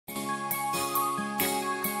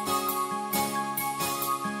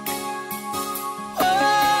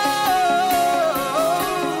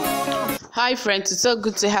Hi friends, it's so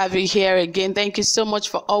good to have you here again. Thank you so much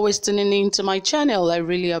for always tuning in to my channel. I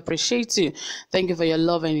really appreciate you. Thank you for your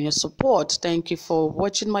love and your support. Thank you for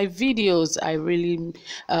watching my videos. I really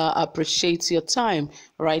appreciate your time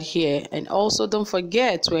right here. And also don't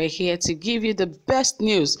forget, we're here to give you the best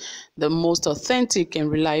news, the most authentic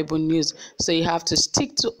and reliable news. So you have to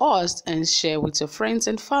stick to us and share with your friends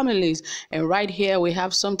and families. And right here we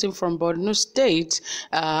have something from Borno State,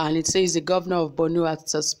 and it says the governor of Borno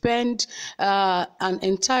has suspended an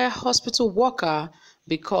entire hospital worker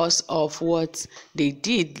because of what they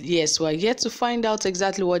did. Yes, we're yet to find out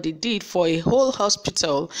exactly what they did for a whole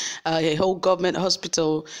hospital, a whole government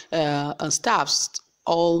hospital, and staffs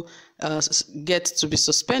all get to be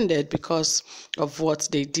suspended because of what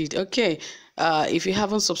they did. Okay, if you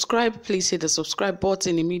haven't subscribed, please hit the subscribe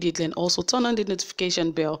button immediately and also turn on the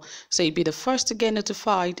notification bell so you'll be the first to get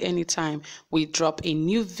notified anytime we drop a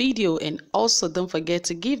new video. And also don't forget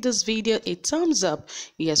to give this video a thumbs up.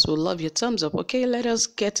 Yes, we'll love your thumbs up. Okay, let us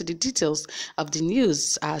get to the details of the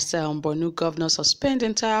news as Borno governor suspend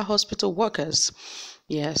entire hospital workers.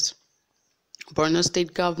 Yes, Borno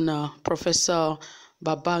State Governor Professor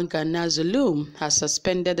Babangana Zulum has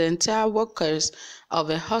suspended the entire workers of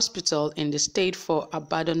a hospital in the state for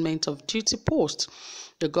abandonment of duty post.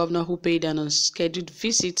 The governor, who paid an unscheduled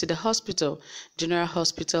visit to the hospital, General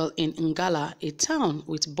Hospital in Ngala, a town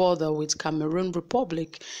with border with Cameroon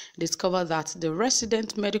Republic, discovered that the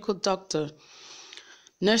resident medical doctor,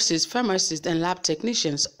 nurses, pharmacists, and lab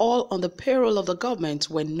technicians, all on the payroll of the government,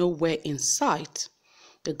 were nowhere in sight.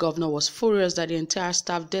 The governor was furious that the entire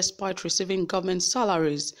staff, despite receiving government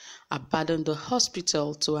salaries, abandoned the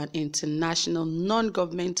hospital to an international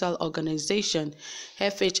non-governmental organization,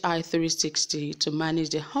 FHI 360, to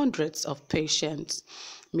manage the hundreds of patients,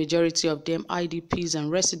 majority of them IDPs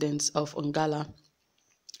and residents of Ngala.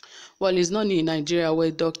 Well, it's not in Nigeria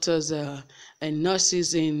where doctors and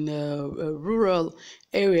nurses in rural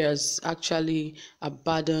areas actually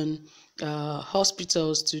abandon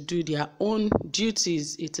hospitals to do their own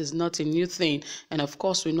duties. It is not a new thing, and of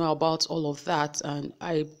course we know about all of that, and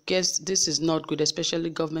I guess this is not good,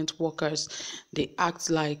 especially government workers. They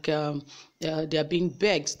act like they are being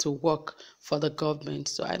begged to work for the government.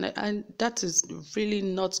 So and that is really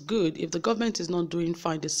not good. If the government is not doing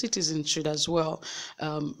fine, the citizens should as well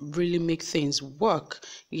really make things work.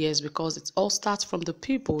 Yes, because it all starts from the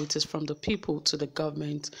people. It is from the people to the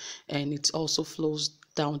government, and it also flows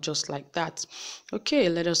down just like that. Okay,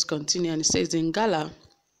 let us continue. And it says in Ngala,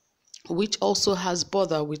 which also has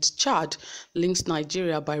border with Chad, links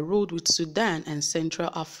Nigeria by road with Sudan and Central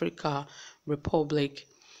Africa Republic.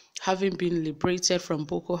 Having been liberated from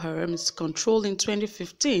Boko Haram's control in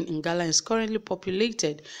 2015, Ngala is currently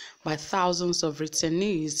populated by thousands of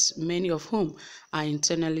returnees, many of whom are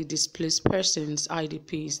internally displaced persons,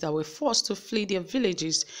 IDPs, that were forced to flee their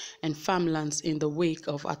villages and farmlands in the wake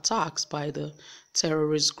of attacks by the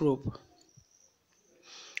terrorist group.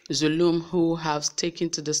 Zulum, who has taken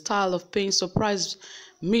to the style of paying surprise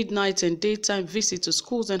midnight and daytime visits to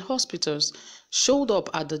schools and hospitals, showed up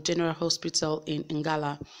at the General Hospital in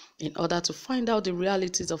Ngala in order to find out the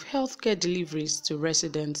realities of healthcare deliveries to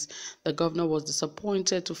residents. The governor was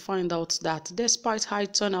disappointed to find out that despite high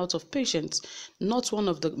turnout of patients, not one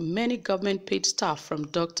of the many government-paid staff, from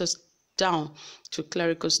doctors down to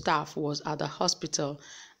clerical staff, was at the hospital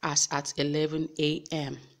as at 11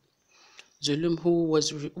 a.m. Zulum, who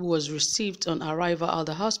was received on arrival at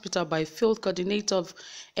the hospital by field coordinator of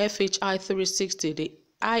FHI 360, the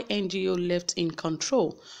INGO left in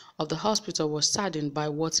control of the hospital, was saddened by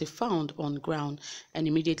what he found on ground and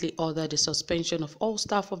immediately ordered the suspension of all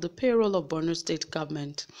staff of the payroll of Borno State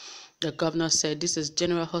government. The governor said, "This is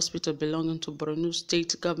General Hospital belonging to Borno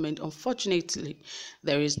State government. Unfortunately,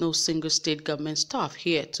 there is no single state government staff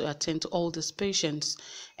here to attend to all these patients,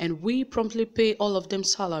 and we promptly pay all of them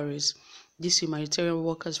salaries. These humanitarian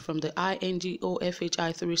workers from the INGO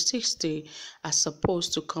FHI 360 are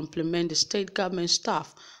supposed to complement the state government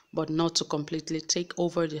staff, but not to completely take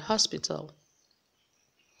over the hospital.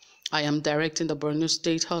 I am directing the Borno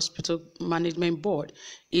State Hospital Management Board,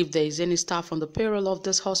 if there is any staff on the payroll of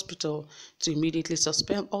this hospital, to immediately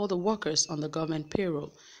suspend all the workers on the government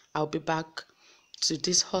payroll. I'll be back to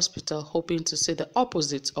this hospital hoping to see the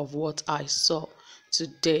opposite of what I saw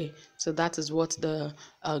today," So that is what the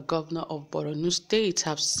governor of Borno State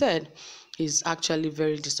have said. He's actually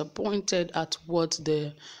very disappointed at what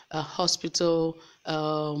the hospital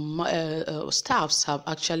staffs have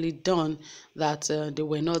actually done, that they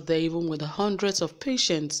were not there even with the hundreds of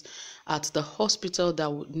patients at the hospital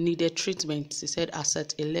that needed treatment. He said as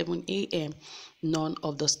at 11 a.m. none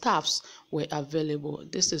of the staffs were available.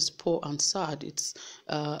 This is poor and sad. It's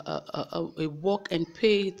a work and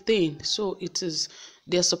pay thing. So it is,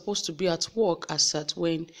 they're supposed to be at work as at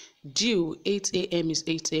when due. 8 a.m. is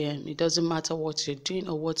 8 a.m. It doesn't matter what you're doing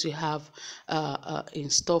or what you have in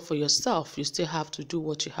store for yourself. You still have to do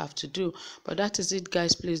what you have to do. But that is it,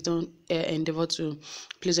 guys. Please don't endeavor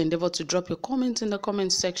to drop your comments in the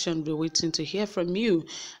comment section. We're waiting to hear from you.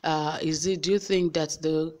 Do you think that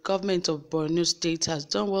the government of Borno State has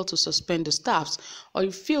done well to suspend the staffs, or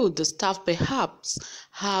you feel the staff perhaps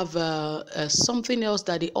have something else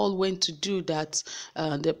that they all went to do that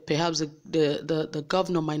perhaps the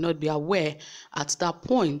governor might not be aware at that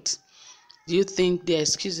point? Do you think there are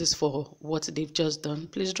excuses for what they've just done?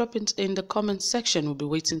 Please drop it in the comment section. We'll be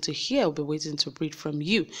waiting to hear. We'll be waiting to read from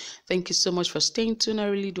you. Thank you so much for staying tuned. I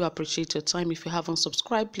really do appreciate your time. If you haven't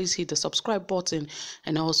subscribed, please hit the subscribe button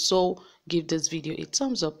and also give this video a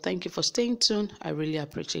thumbs up. Thank you for staying tuned. I really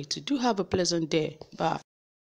appreciate it. Do have a pleasant day. Bye.